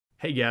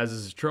Hey guys, this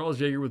is Charles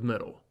Yeager with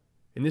Mettle.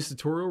 In this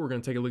tutorial, we're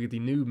going to take a look at the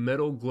new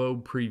Mettle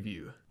Globe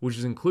Preview, which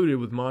is included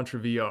with Mantra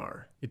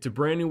VR. It's a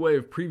brand new way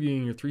of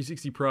previewing your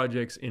 360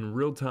 projects in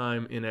real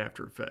time in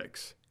After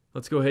Effects.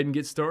 Let's go ahead and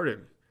get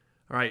started.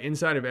 All right,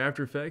 inside of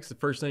After Effects, the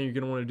first thing you're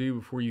going to want to do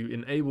before you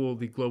enable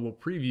the Global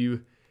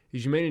Preview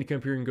is you may need to come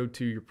up here and go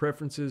to your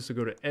Preferences. So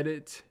go to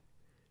Edit,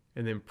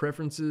 and then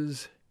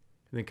Preferences,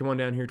 and then come on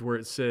down here to where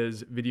it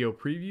says Video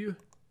Preview.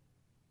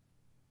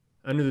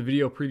 Under the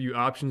video preview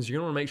options,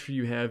 you're going to want to make sure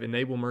you have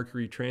Enable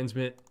Mercury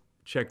Transmit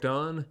checked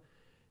on.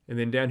 And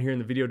then down here in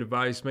the video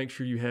device, make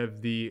sure you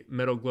have the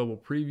Mettle Global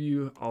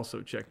Preview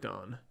also checked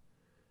on.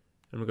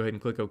 I'm going to go ahead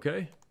and click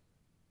OK.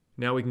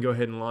 Now we can go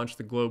ahead and launch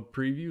the Globe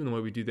Preview. And the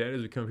way we do that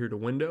is we come here to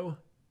Window.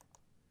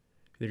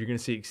 Then you're going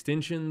to see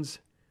Extensions.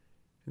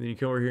 And then you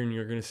come over here and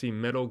you're going to see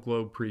Mettle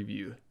Globe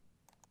Preview.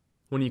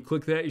 When you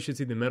click that, you should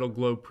see the Mettle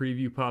Globe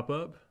Preview pop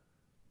up.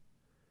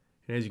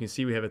 And as you can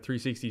see, we have a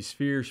 360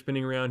 sphere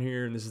spinning around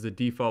here, and this is the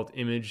default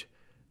image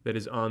that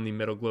is on the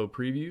Mettle Globe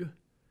Preview.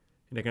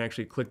 And I can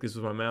actually click this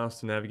with my mouse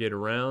to navigate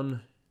around.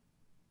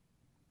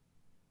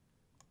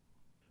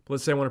 But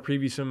let's say I want to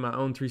preview some of my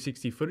own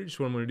 360 footage.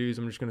 So what I'm going to do is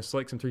I'm just going to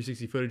select some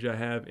 360 footage I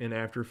have in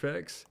After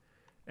Effects,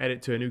 add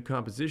it to a new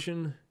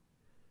composition.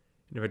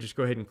 And if I just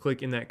go ahead and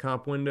click in that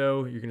comp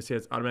window, you're going to see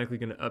it's automatically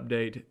going to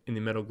update in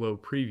the Mettle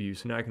Globe Preview.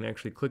 So now I can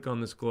actually click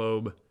on this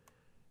globe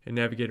and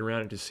navigate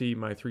around it to see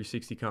my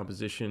 360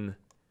 composition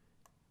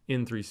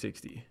in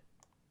 360.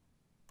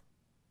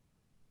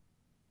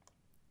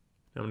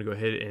 Now I'm going to go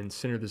ahead and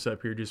center this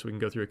up here just so we can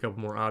go through a couple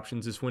more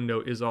options. This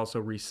window is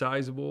also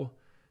resizable,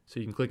 so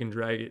you can click and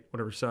drag it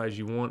whatever size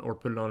you want or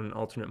put it on an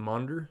alternate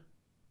monitor.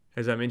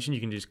 As I mentioned,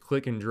 you can just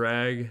click and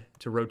drag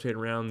to rotate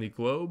around the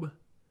globe.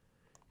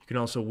 You can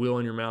also wheel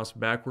on your mouse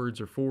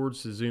backwards or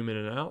forwards to zoom in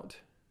and out.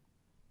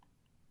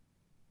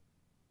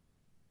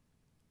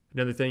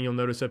 Another thing you'll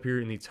notice up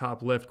here in the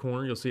top left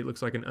corner, you'll see it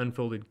looks like an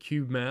unfolded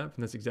cube map,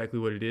 and that's exactly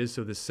what it is.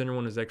 So the center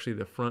one is actually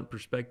the front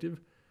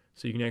perspective.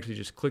 So you can actually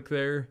just click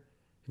there.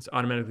 It's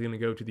automatically going to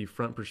go to the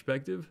front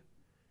perspective.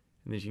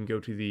 And then you can go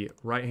to the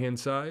right-hand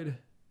side,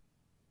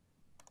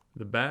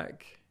 the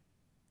back,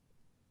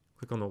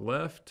 click on the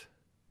left,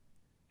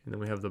 and then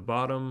we have the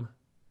bottom,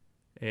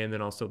 and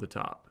then also the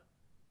top.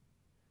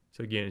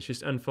 So again, it's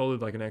just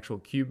unfolded like an actual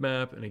cube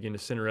map. And again, to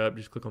center up,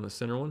 just click on the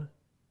center one.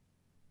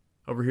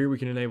 Over here, we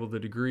can enable the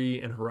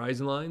degree and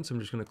horizon line, so I'm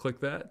just going to click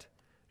that.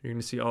 You're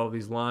going to see all of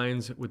these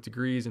lines with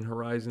degrees and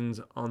horizons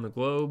on the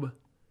globe.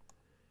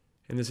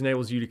 And this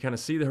enables you to kind of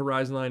see the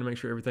horizon line to make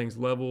sure everything's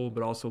level,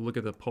 but also look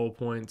at the pole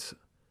points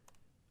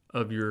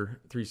of your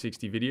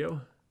 360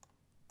 video.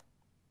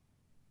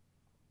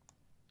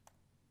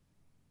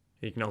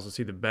 You can also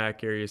see the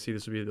back area. See,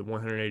 this will be the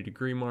 180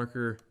 degree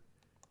marker.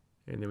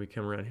 And then we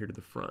come around here to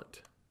the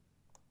front,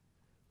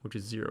 which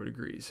is 0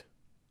 degrees.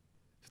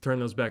 To turn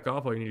those back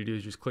off, all you need to do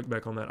is just click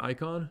back on that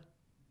icon.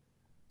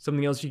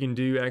 Something else you can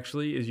do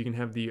actually is you can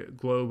have the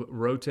globe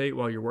rotate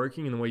while you're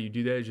working, and the way you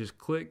do that is just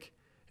click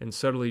and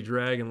subtly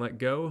drag and let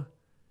go. And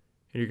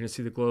you're going to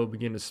see the globe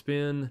begin to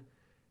spin.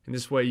 And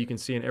this way you can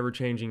see an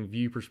ever-changing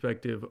view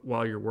perspective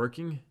while you're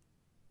working.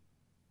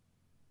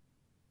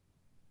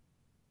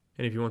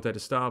 And if you want that to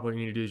stop, all you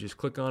need to do is just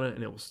click on it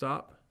and it will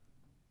stop.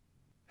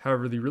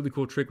 However, the really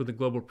cool trick with the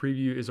Global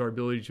Preview is our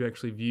ability to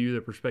actually view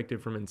the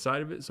perspective from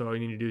inside of it. So all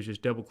you need to do is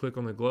just double click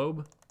on the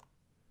globe,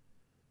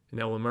 and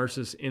that will immerse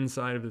us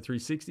inside of the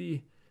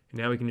 360. And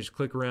now we can just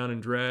click around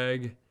and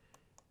drag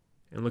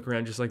and look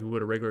around just like we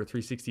would a regular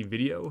 360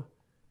 video.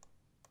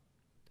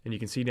 And you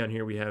can see down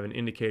here we have an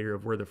indicator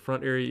of where the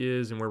front area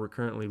is and where we're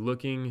currently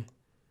looking.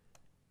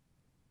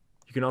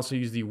 You can also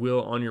use the wheel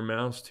on your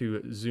mouse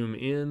to zoom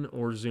in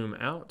or zoom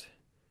out.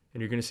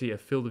 And you're going to see a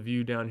field of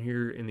view down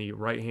here in the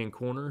right-hand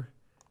corner.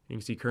 You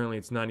can see currently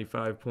it's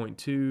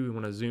 95.2, and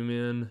when I zoom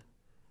in,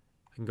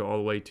 I can go all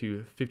the way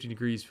to 50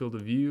 degrees field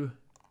of view,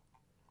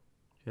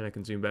 and I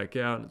can zoom back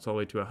out, and it's all the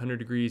way to 100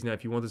 degrees. Now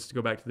if you want this to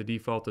go back to the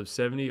default of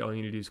 70, all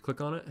you need to do is click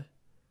on it, and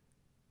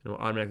it will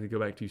automatically go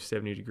back to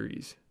 70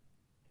 degrees.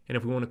 And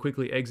if we want to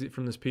quickly exit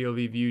from this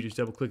POV view, just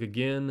double click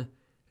again,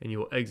 and you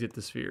will exit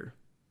the sphere.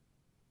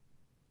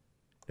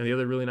 Now the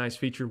other really nice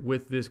feature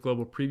with this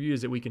Global Preview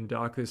is that we can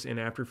dock this in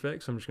After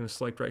Effects. So I'm just going to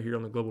select right here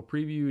on the Global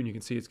Preview, and you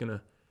can see it's going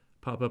to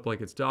pop up like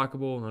it's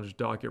dockable, and I'll just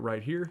dock it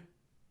right here.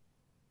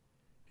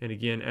 And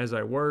again, as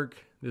I work,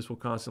 this will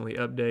constantly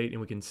update, and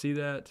we can see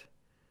that.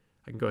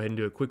 I can go ahead and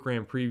do a quick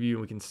RAM preview,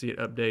 and we can see it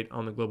update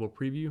on the Global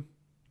Preview.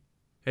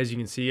 As you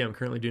can see, I'm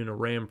currently doing a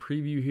RAM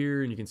preview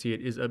here, and you can see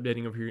it is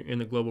updating over here in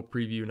the Global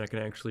Preview, and I can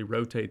actually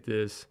rotate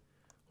this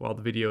while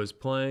the video is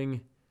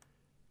playing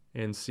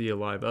and see a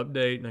live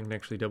update, and I can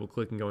actually double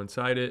click and go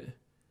inside it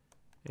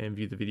and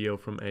view the video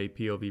from a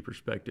POV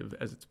perspective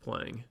as it's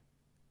playing.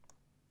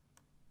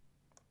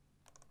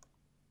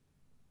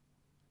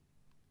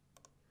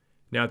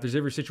 Now, if there's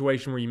ever a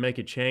situation where you make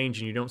a change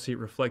and you don't see it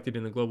reflected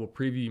in the Global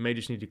Preview, you may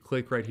just need to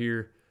click right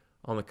here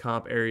on the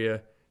comp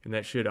area, and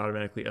that should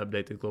automatically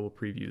update the Global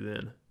Preview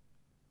then.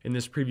 And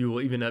this preview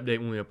will even update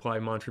when we apply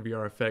Mantra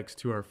VR effects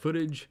to our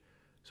footage.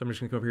 So I'm just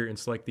gonna come over here and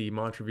select the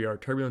Mantra VR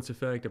turbulence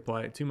effect,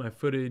 apply it to my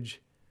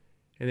footage.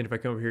 And then if I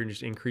come over here and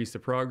just increase the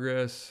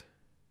progress,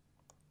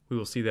 we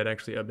will see that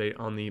actually update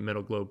on the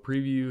Metal Globe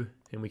preview,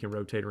 and we can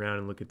rotate around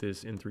and look at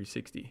this in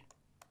 360.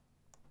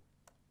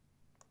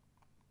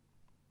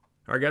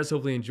 All right, guys,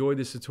 hopefully you enjoyed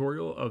this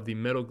tutorial of the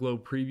Metal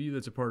Globe preview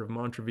that's a part of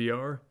Mantra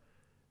VR.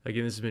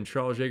 Again, this has been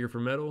Charles Yeager for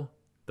Mettle.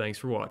 Thanks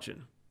for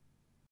watching.